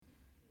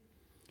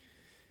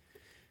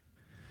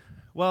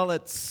Well,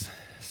 let's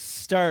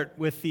start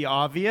with the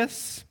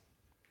obvious.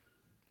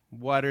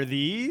 What are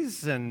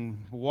these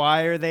and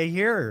why are they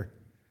here?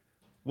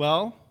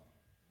 Well,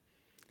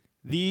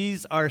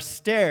 these are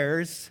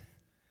stairs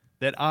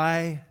that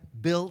I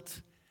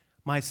built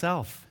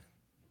myself.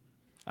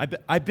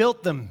 I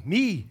built them,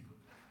 me.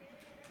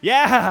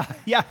 Yeah,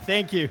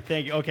 thank you.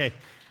 Okay,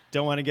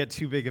 don't want to get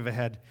too big of a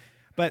head.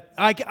 But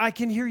I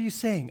can hear you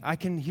saying, I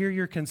can hear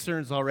your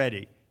concerns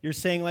already. You're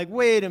saying like,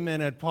 wait a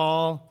minute,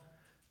 Paul.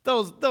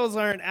 Those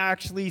aren't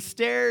actually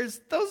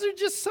stairs. Those are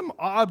just some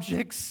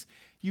objects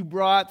you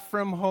brought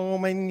from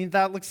home, and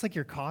that looks like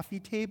your coffee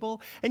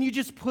table, and you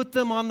just put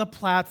them on the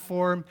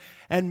platform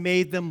and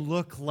made them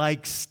look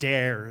like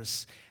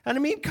stairs. And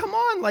I mean, come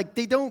on, like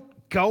they don't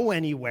go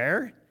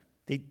anywhere.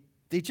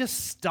 They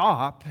just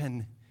stop,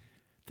 and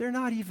they're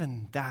not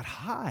even that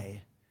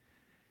high.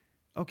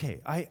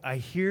 Okay, I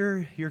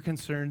hear your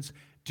concerns,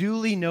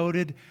 duly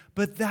noted,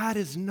 but that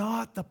is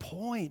not the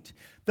point.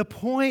 The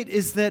point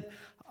is that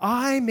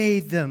I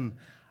made them.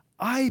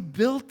 I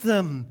built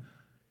them.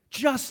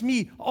 Just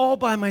me, all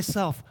by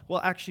myself. Well,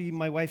 actually,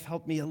 my wife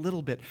helped me a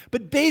little bit,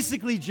 but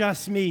basically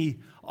just me,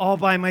 all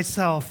by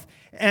myself.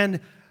 And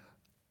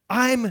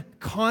I'm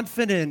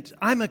confident.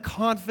 I'm a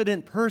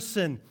confident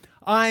person.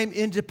 I'm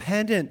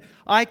independent.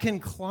 I can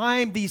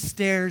climb these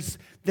stairs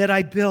that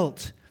I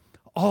built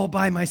all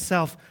by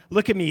myself.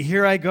 Look at me.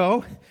 Here I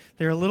go.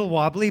 They're a little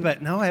wobbly,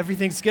 but no,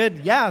 everything's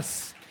good.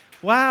 Yes.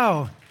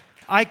 Wow.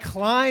 I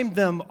climbed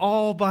them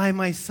all by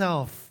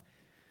myself.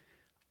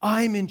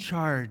 I'm in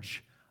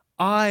charge.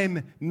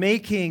 I'm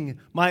making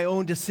my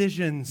own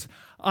decisions.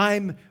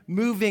 I'm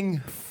moving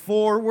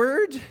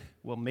forward.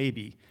 Well,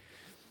 maybe.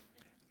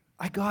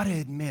 I gotta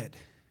admit,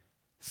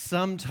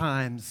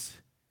 sometimes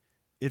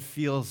it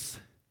feels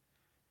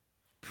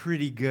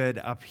pretty good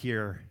up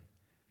here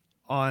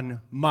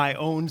on my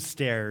own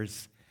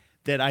stairs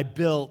that I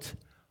built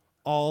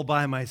all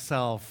by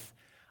myself.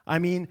 I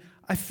mean,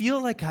 I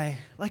feel like I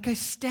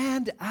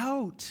stand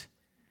out.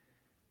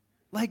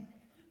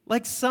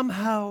 Like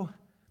somehow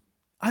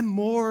I'm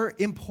more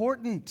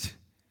important.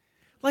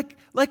 Like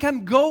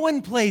I'm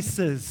going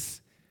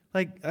places.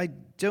 Like I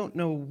don't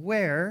know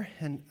where,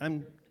 and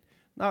I'm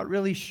not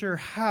really sure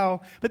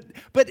how,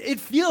 but it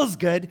feels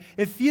good.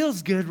 It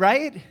feels good,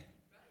 right?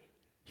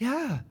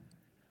 Yeah.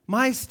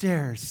 My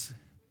stairs,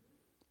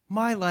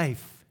 my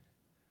life,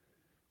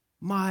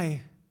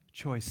 my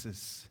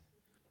choices.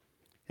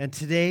 And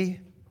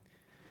today,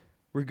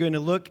 we're going to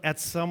look at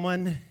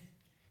someone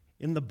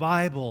in the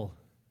Bible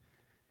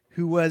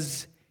who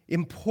was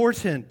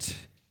important,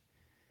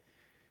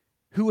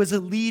 who was a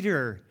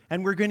leader,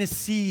 and we're going to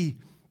see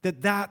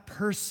that that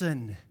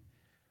person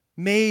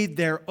made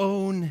their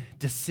own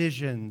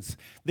decisions.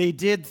 They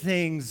did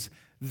things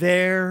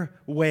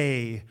their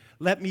way.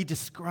 Let me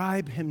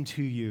describe him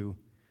to you.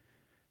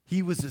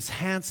 He was as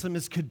handsome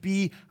as could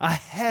be, a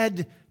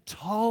head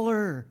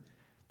taller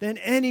than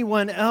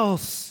anyone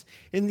else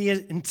in the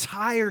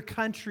entire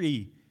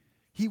country.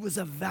 He was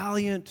a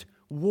valiant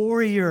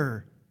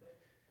warrior,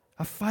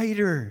 a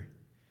fighter.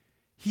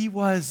 He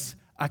was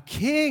a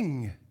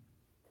king,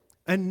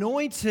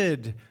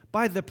 anointed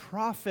by the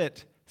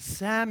prophet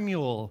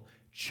Samuel,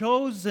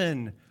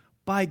 chosen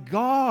by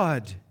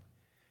God.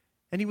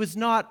 And he was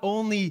not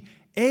only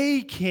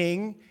a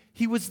king,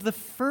 he was the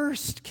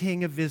first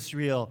king of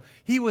Israel.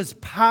 He was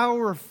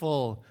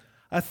powerful,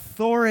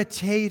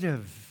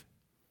 authoritative.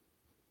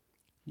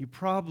 You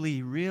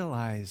probably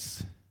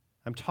realize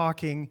I'm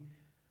talking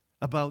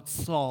about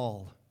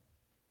Saul.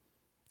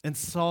 And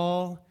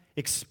Saul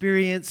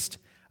experienced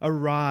a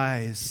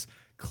rise,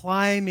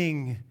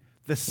 climbing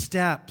the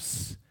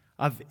steps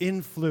of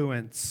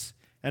influence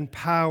and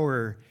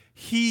power.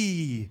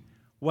 He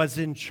was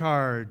in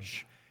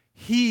charge.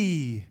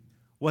 He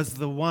was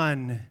the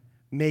one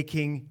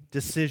making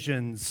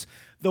decisions,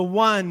 the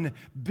one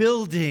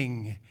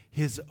building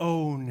his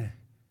own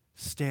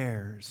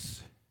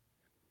stairs.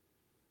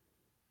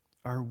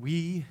 Are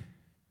we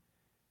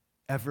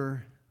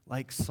ever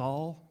like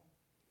Saul?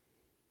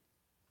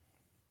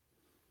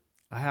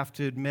 I have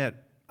to admit,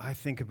 I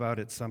think about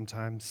it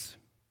sometimes.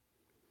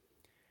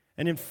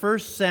 And in 1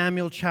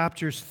 Samuel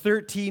chapters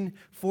 13,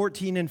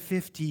 14, and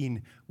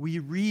 15, we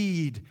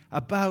read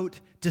about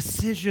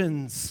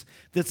decisions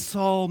that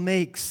Saul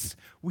makes.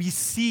 We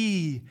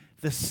see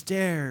the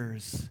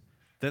stairs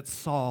that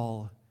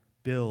Saul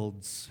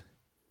builds.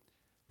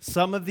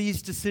 Some of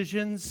these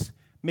decisions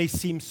may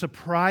seem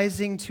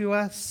surprising to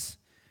us.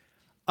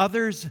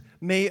 Others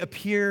may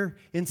appear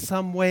in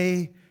some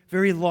way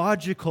very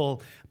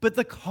logical. But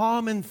the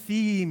common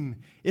theme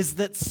is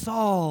that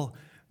Saul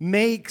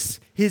makes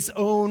his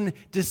own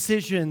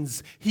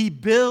decisions. He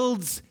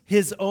builds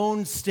his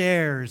own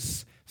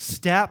stairs,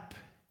 step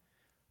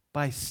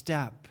by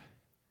step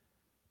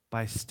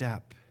by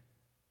step.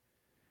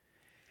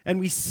 And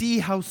we see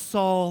how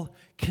Saul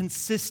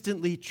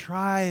consistently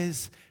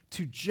tries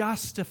to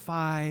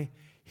justify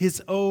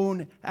his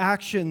own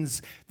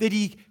actions, that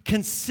he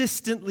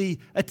consistently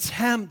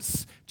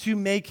attempts to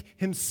make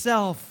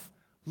himself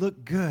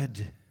look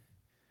good.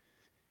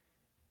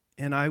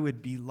 And I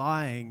would be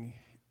lying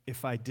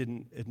if I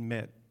didn't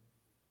admit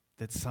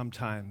that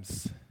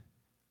sometimes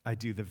I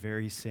do the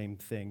very same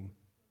thing.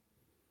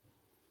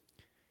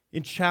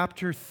 In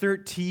chapter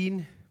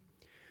 13,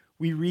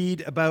 we read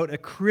about a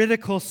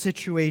critical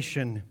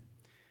situation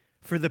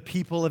for the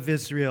people of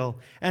Israel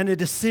and a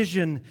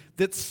decision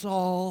that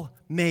Saul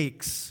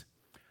makes.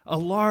 A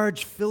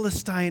large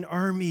Philistine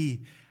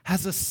army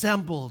has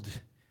assembled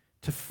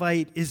to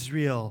fight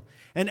Israel,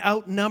 and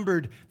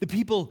outnumbered, the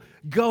people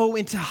go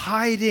into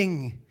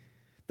hiding.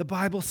 The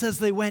Bible says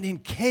they went in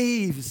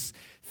caves,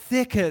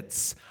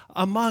 thickets,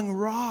 among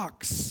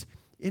rocks,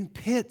 in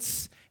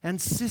pits and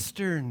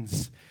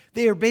cisterns.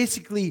 They are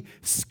basically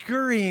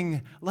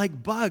scurrying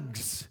like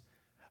bugs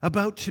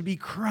about to be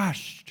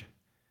crushed,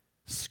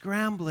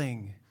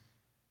 scrambling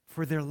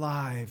for their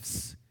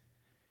lives.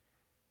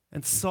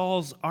 And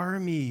Saul's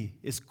army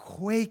is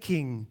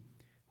quaking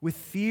with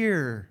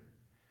fear.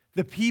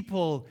 The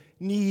people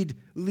need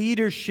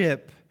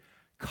leadership,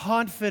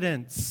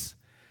 confidence,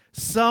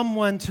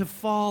 someone to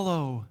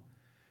follow,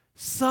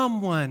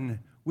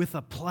 someone with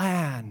a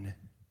plan.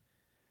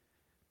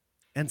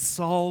 And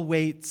Saul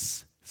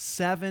waits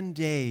 7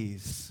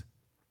 days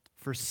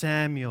for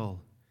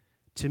Samuel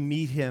to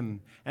meet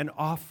him and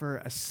offer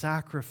a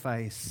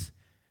sacrifice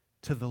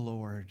to the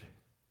Lord.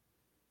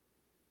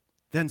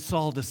 Then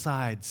Saul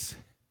decides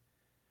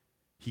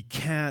he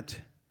can't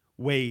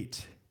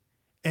wait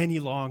any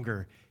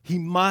longer. He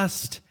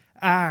must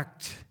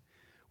act.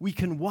 We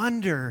can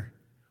wonder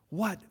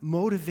what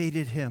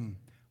motivated him.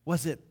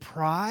 Was it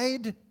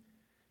pride?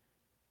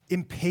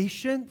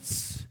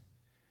 Impatience?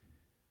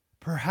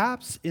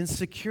 Perhaps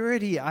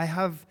insecurity. I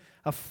have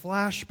a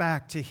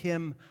flashback to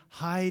him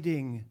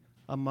hiding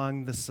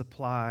among the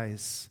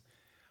supplies.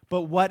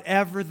 But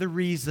whatever the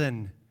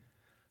reason,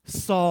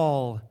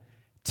 Saul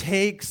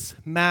takes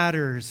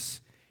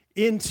matters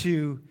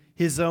into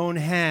his own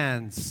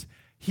hands.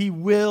 He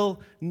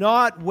will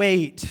not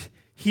wait.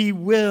 He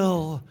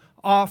will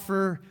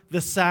offer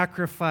the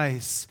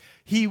sacrifice.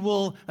 He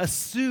will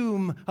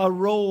assume a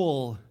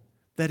role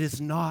that is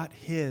not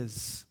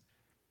his.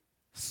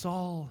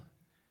 Saul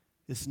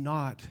is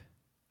not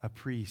a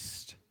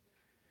priest.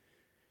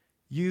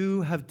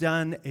 You have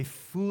done a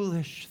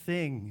foolish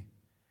thing,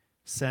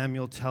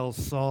 Samuel tells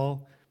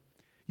Saul.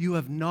 You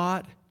have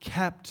not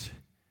kept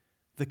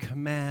the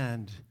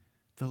command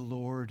the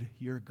Lord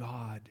your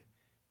God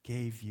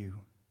gave you.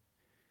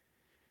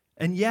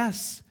 And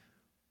yes,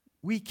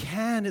 we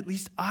can, at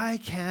least I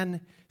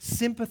can,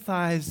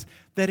 sympathize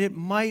that it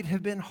might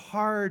have been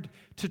hard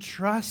to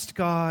trust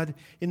God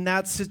in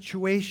that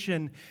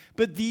situation.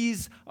 But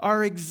these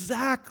are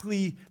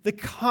exactly the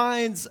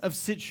kinds of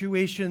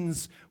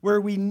situations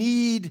where we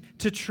need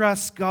to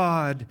trust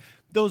God.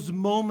 Those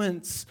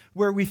moments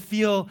where we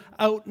feel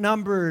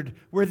outnumbered,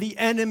 where the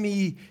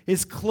enemy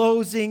is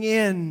closing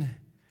in,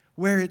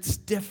 where it's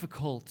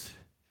difficult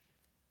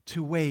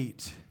to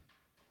wait.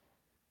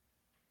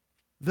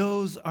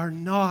 Those are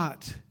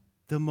not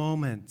the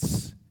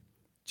moments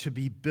to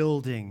be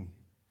building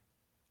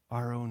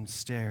our own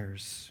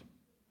stairs.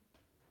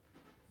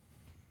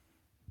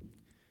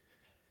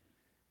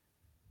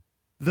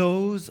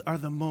 Those are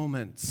the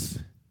moments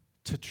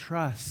to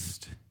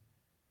trust,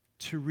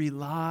 to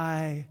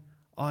rely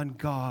on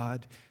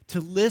God, to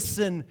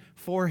listen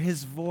for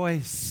His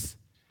voice,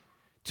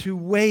 to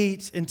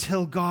wait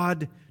until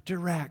God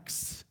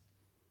directs,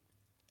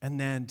 and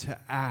then to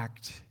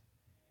act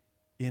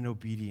in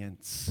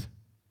obedience.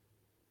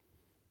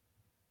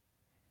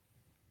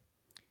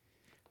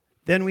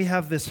 Then we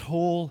have this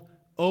whole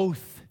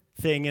oath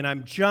thing, and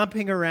I'm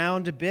jumping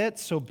around a bit,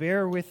 so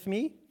bear with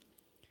me.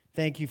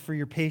 Thank you for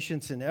your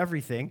patience and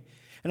everything.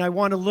 And I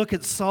want to look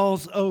at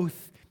Saul's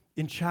oath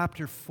in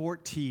chapter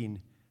 14,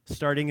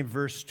 starting in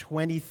verse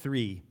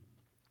 23.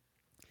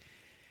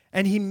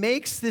 And he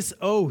makes this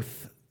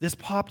oath, this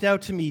popped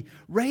out to me,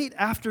 right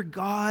after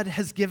God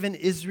has given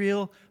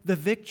Israel the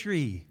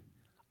victory.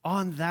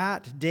 On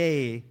that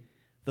day,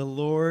 the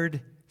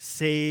Lord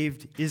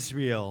saved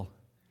Israel.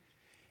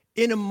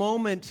 In a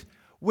moment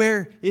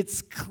where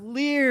it's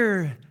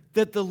clear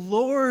that the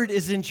Lord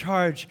is in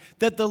charge,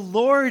 that the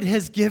Lord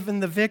has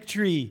given the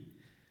victory,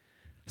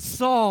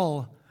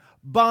 Saul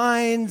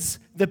binds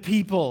the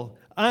people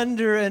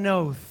under an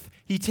oath.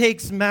 He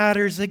takes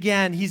matters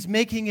again. He's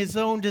making his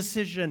own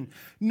decision.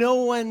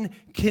 No one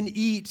can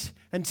eat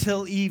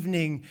until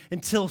evening,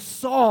 until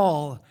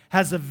Saul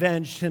has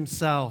avenged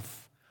himself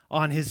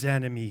on his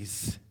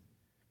enemies.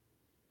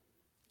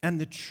 And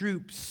the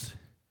troops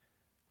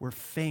were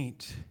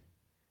faint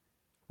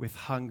with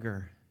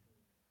hunger.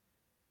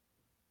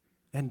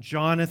 And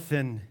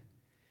Jonathan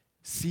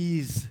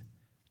sees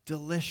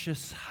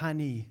delicious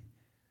honey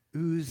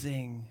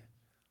oozing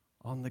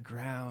on the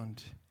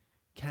ground.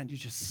 Can't you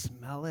just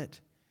smell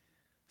it?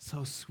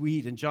 So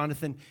sweet. And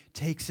Jonathan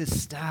takes his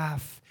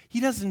staff. He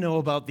doesn't know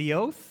about the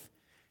oath.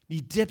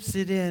 He dips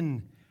it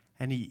in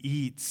and he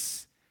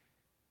eats.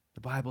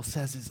 The Bible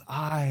says his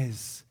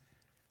eyes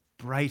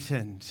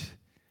brightened.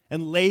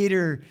 And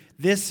later,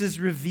 this is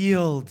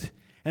revealed,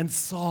 and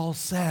Saul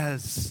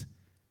says,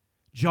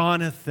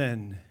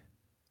 Jonathan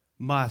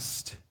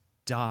must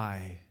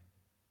die.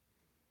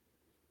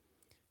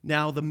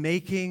 Now, the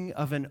making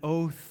of an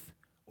oath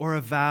or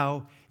a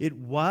vow, it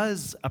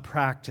was a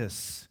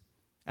practice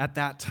at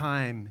that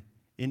time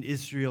in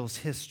Israel's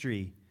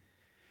history.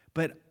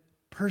 But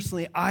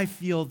personally, I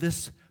feel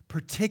this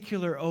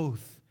particular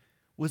oath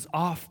was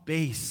off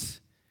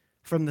base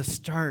from the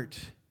start.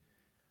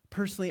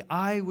 Personally,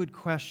 I would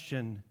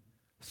question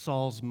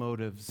Saul's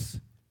motives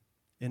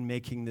in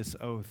making this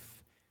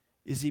oath.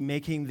 Is he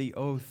making the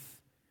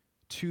oath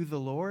to the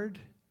Lord,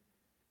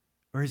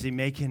 or is he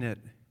making it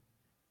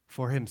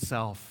for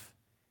himself?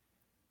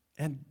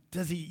 And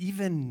does he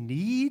even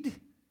need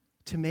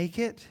to make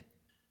it?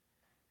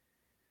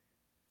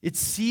 It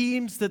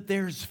seems that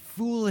there's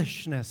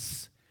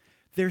foolishness,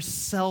 there's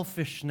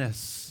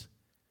selfishness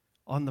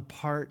on the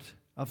part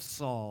of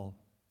Saul.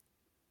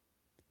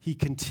 He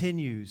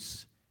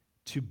continues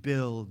to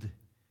build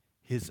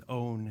his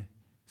own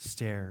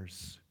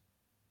stairs.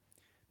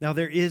 Now,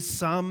 there is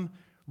some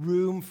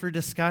room for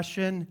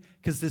discussion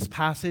because this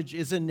passage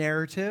is a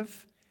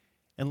narrative.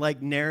 And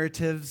like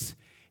narratives,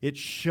 it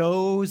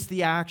shows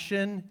the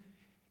action.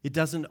 It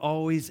doesn't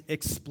always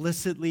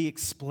explicitly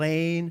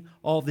explain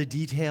all the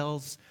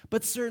details,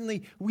 but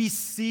certainly we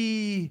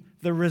see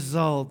the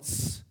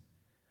results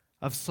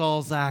of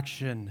Saul's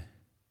action.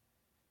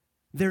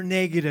 They're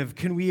negative.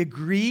 Can we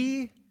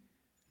agree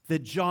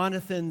that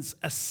Jonathan's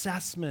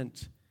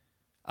assessment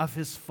of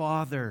his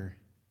father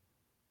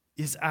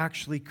is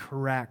actually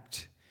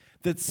correct?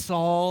 That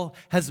Saul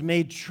has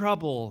made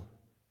trouble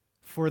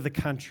for the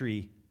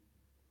country?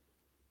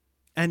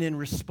 And in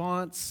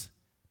response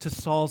to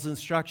Saul's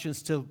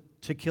instructions to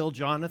kill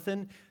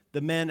Jonathan,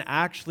 the men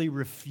actually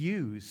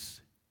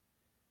refuse.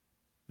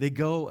 They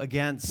go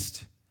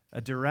against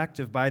a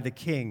directive by the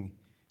king,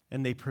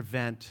 and they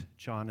prevent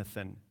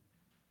Jonathan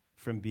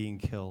from being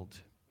killed.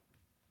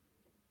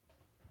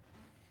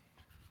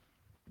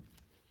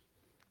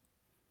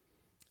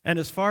 And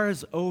as far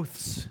as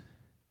oaths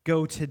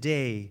go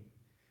today,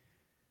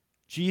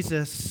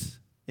 Jesus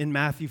in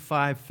Matthew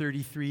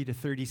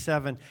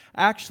 5:33-37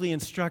 actually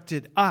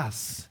instructed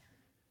us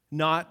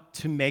not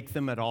to make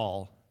them at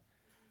all,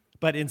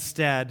 but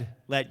instead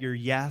let your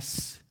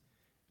yes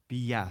be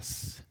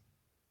yes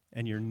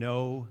and your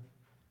no,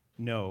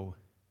 no.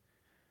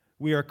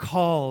 We are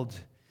called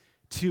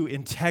to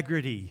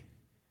integrity,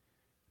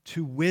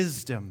 to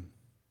wisdom,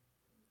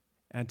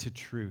 and to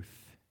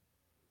truth.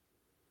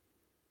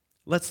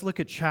 Let's look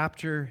at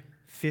chapter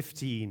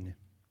 15.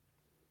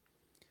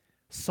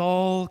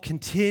 Saul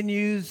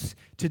continues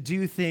to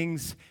do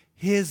things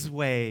his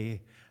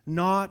way,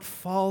 not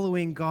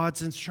following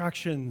God's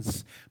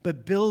instructions,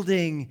 but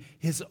building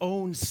his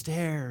own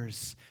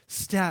stairs,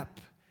 step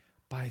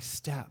by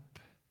step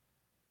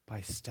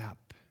by step.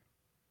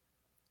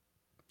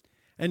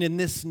 And in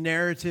this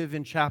narrative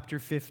in chapter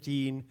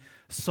 15,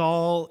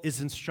 Saul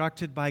is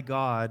instructed by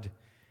God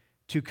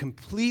to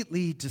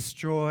completely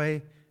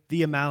destroy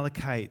the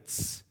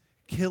Amalekites,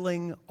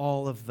 killing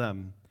all of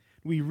them.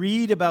 We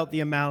read about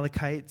the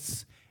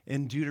Amalekites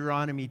in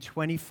Deuteronomy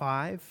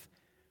 25,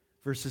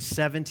 verses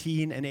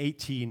 17 and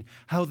 18,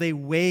 how they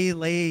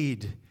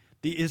waylaid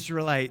the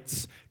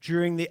Israelites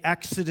during the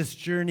Exodus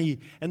journey,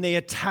 and they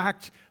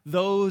attacked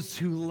those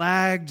who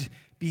lagged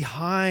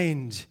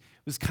behind.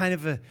 It was kind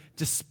of a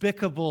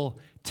despicable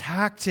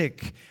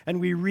tactic.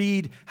 And we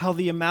read how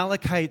the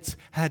Amalekites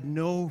had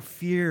no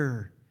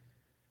fear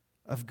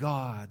of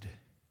God.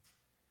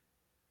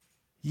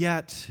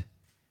 Yet,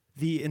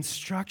 the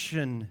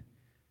instruction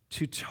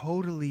to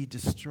totally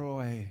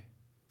destroy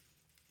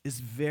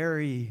is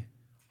very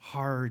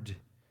hard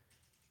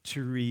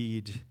to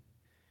read.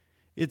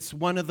 It's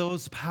one of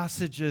those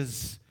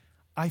passages,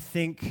 I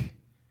think,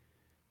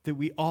 that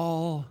we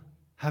all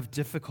have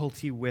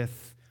difficulty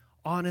with.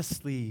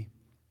 Honestly,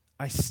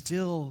 I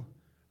still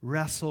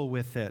wrestle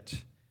with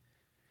it.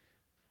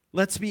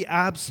 Let's be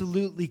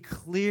absolutely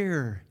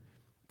clear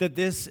that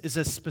this is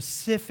a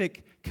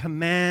specific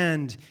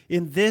command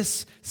in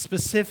this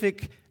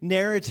specific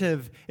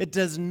narrative. It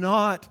does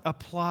not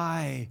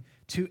apply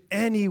to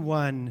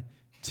anyone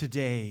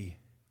today.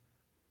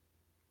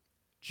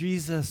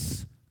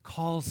 Jesus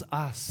calls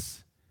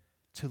us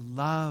to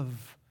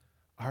love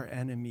our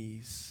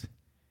enemies,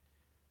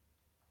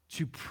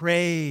 to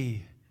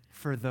pray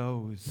for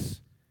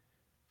those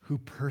who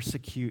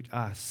persecute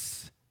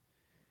us.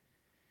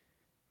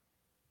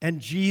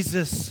 And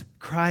Jesus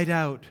cried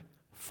out,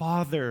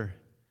 "Father,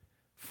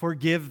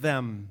 forgive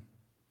them,"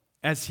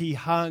 as he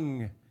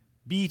hung,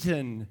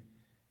 beaten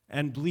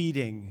and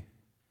bleeding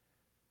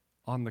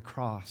on the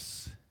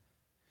cross.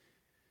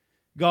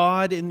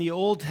 God in the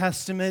Old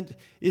Testament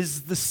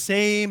is the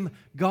same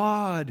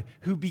God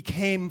who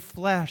became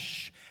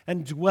flesh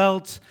and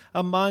dwelt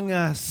among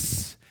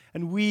us.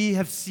 And we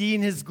have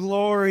seen his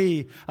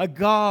glory, a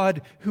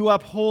God who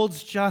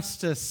upholds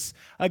justice,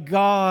 a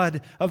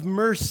God of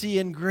mercy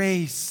and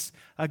grace,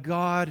 a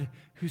God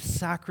who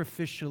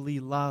sacrificially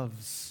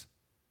loves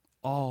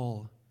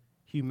all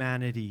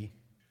humanity.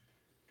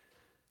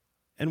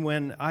 And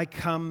when I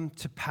come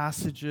to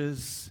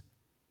passages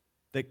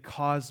that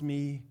cause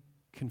me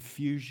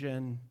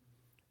confusion,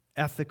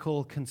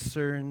 ethical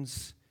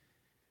concerns,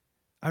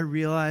 I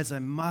realize I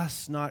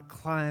must not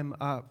climb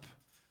up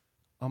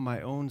on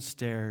my own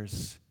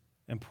stairs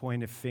and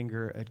point a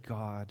finger at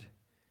God,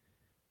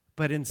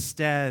 but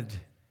instead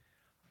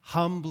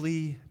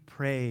humbly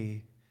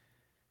pray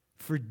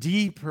for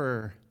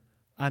deeper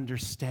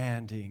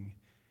understanding,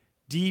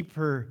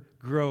 deeper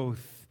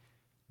growth,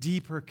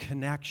 deeper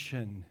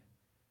connection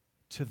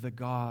to the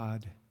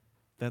God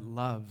that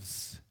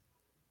loves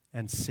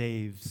and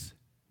saves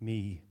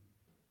me.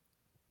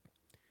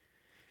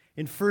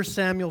 In 1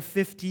 Samuel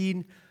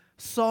 15,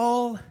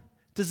 Saul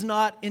does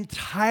not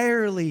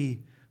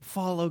entirely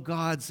follow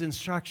God's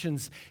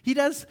instructions. He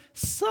does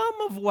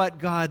some of what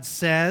God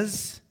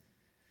says,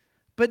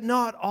 but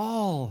not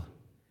all.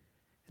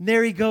 And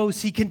there he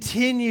goes. He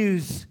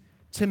continues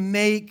to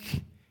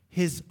make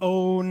his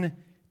own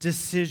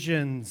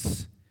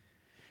decisions,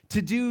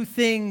 to do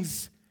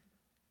things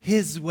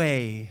his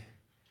way.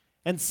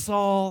 And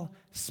Saul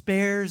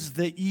spares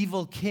the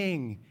evil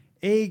king,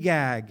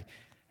 Agag,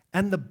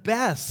 and the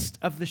best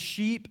of the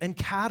sheep and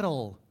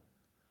cattle.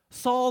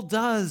 Saul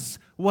does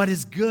what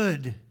is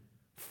good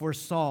for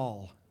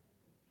Saul.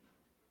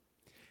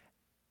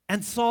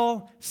 And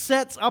Saul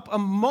sets up a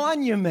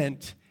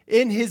monument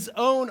in his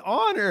own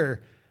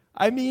honor.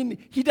 I mean,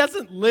 he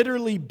doesn't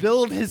literally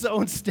build his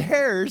own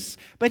stairs,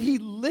 but he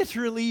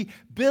literally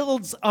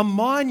builds a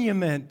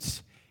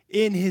monument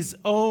in his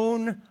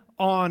own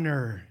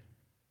honor.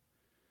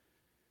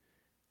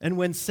 And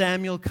when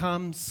Samuel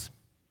comes,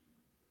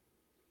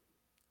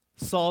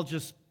 Saul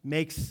just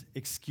makes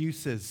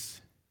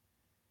excuses.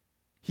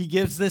 He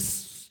gives this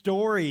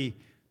story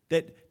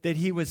that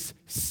he was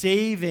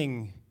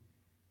saving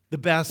the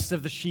best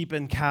of the sheep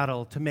and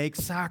cattle to make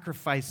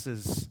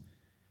sacrifices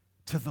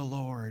to the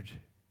Lord.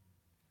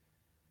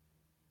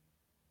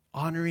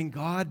 Honoring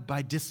God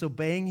by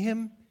disobeying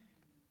him,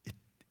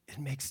 it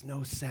makes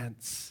no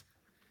sense.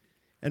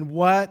 And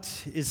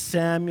what is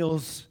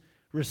Samuel's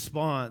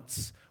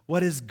response?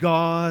 What is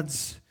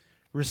God's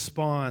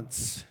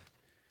response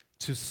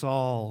to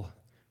Saul?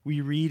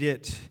 We read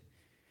it,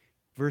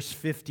 verse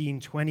 15,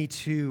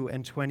 22,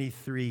 and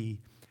 23.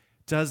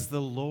 Does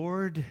the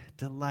Lord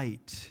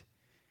delight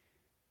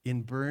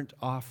in burnt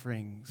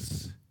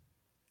offerings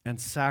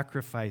and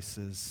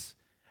sacrifices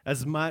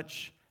as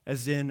much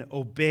as in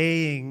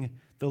obeying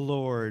the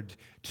Lord?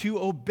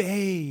 To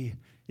obey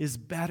is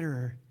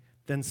better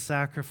than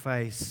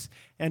sacrifice,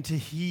 and to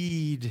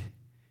heed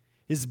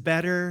is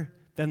better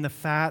than the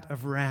fat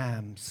of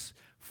rams.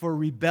 For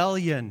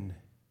rebellion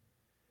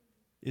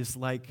is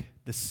like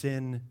the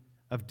sin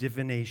of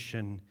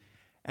divination,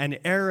 and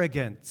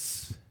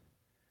arrogance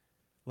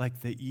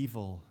like the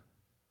evil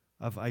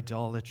of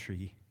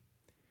idolatry.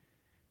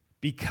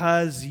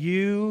 Because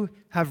you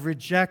have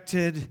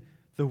rejected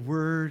the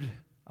word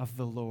of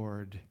the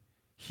Lord,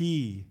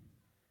 he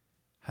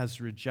has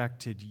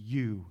rejected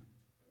you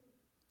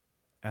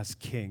as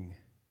king.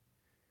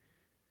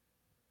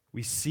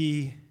 We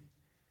see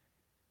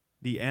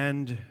the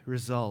end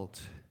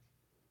result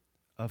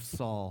of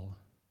Saul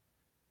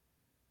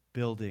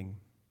building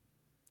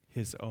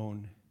his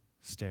own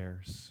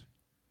stairs.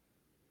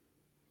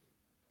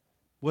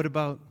 What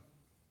about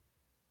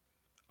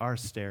our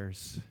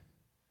stairs?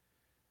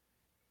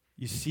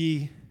 You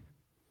see,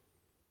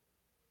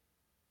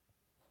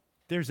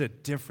 there's a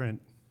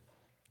different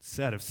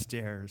set of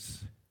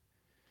stairs.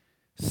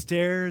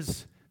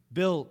 Stairs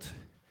built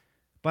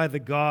by the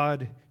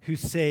God who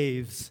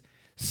saves.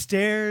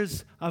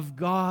 Stairs of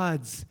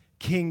God's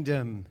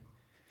kingdom,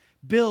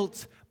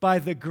 built by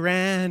the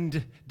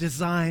grand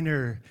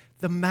designer,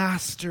 the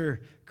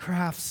master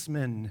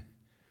craftsman.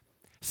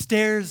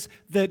 Stairs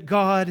that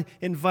God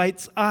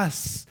invites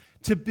us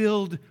to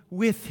build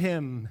with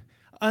him,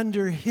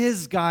 under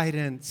his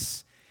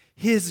guidance,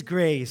 his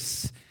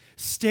grace.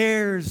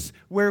 Stairs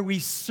where we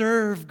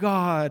serve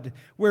God,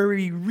 where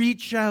we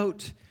reach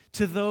out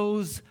to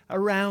those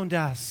around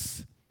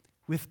us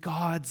with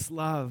God's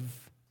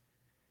love.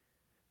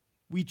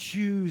 We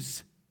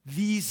choose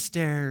these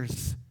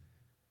stairs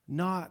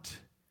not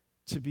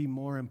to be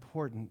more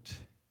important,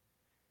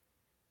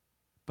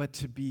 but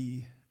to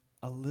be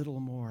a little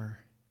more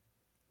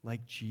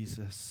like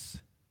Jesus.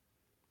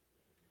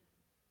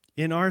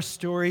 In our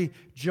story,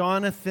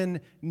 Jonathan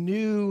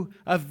knew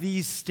of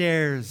these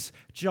stairs.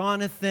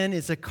 Jonathan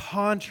is a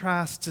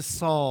contrast to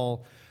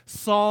Saul.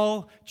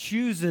 Saul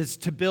chooses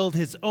to build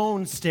his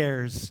own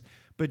stairs,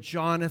 but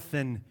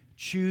Jonathan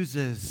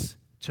chooses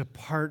to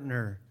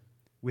partner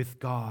with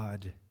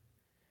God.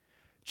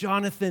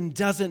 Jonathan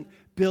doesn't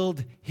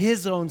build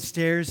his own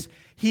stairs.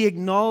 He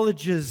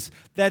acknowledges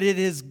that it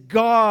is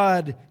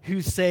God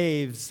who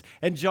saves.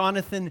 And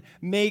Jonathan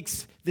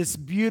makes this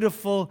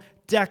beautiful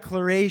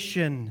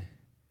declaration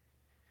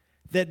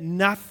that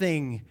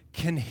nothing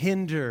can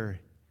hinder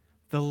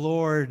the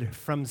Lord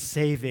from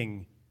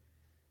saving,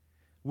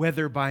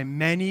 whether by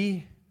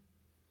many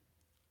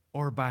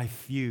or by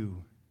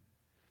few.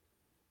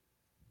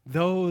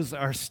 Those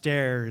are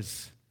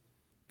stairs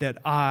that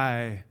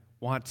I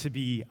want to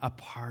be a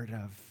part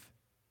of.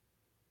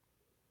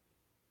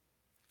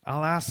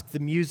 I'll ask the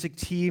music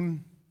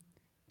team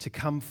to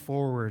come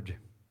forward.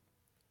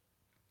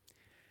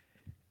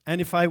 And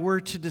if I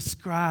were to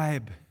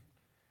describe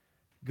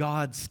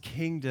God's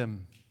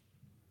kingdom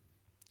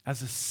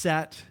as a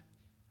set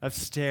of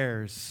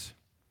stairs,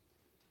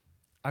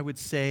 I would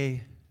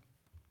say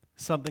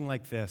something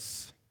like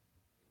this.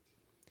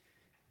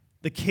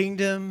 The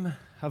kingdom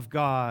of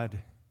God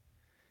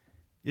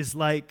is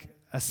like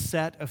a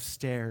set of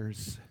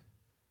stairs,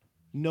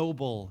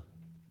 noble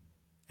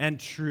and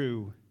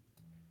true,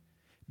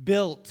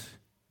 built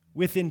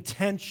with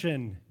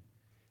intention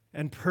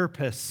and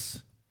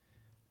purpose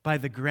by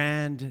the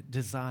grand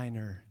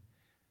designer,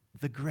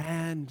 the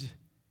grand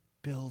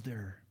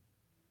builder.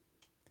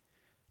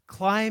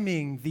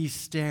 Climbing these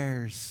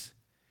stairs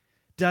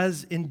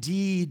does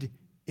indeed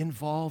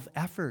involve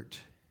effort,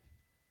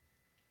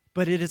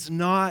 but it is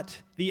not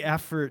the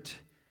effort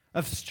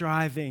of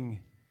striving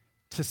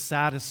to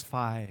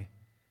satisfy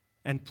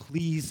and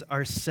please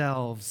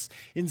ourselves.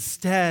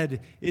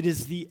 Instead, it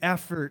is the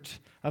effort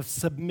of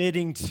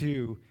submitting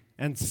to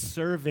and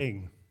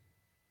serving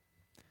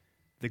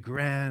the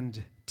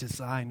grand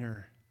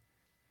designer,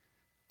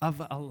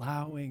 of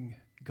allowing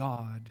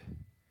God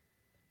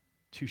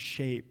to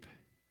shape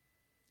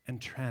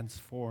and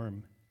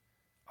transform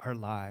our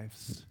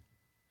lives.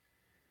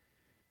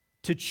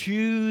 To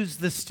choose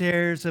the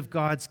stairs of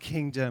God's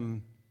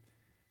kingdom,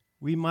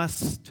 we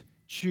must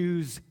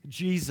choose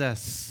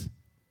Jesus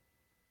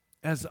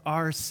as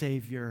our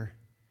Savior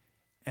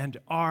and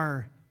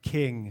our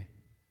King.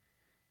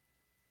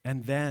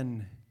 And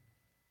then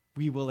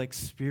we will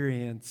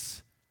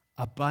experience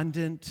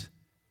abundant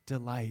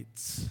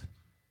delights,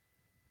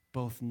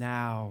 both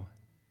now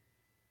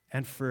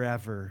and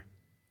forever.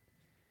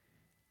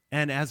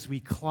 And as we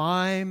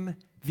climb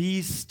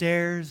these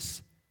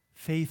stairs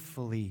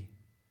faithfully,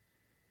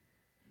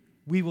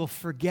 we will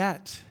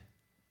forget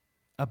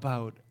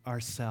about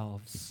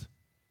ourselves,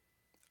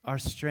 our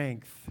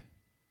strength,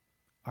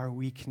 our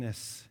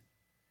weakness.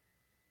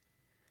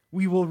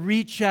 We will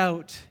reach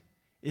out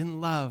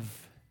in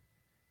love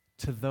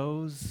to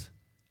those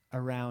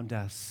around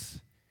us,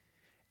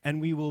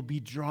 and we will be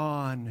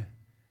drawn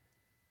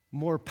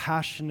more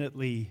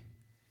passionately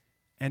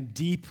and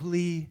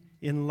deeply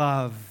in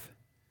love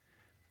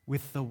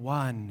with the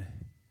one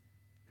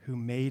who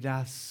made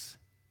us,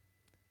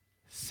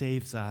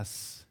 saves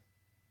us,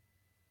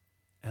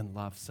 and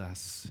loves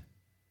us.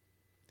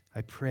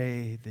 I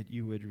pray that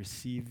you would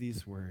receive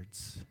these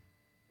words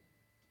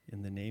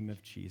in the name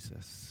of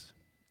Jesus.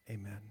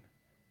 Amen.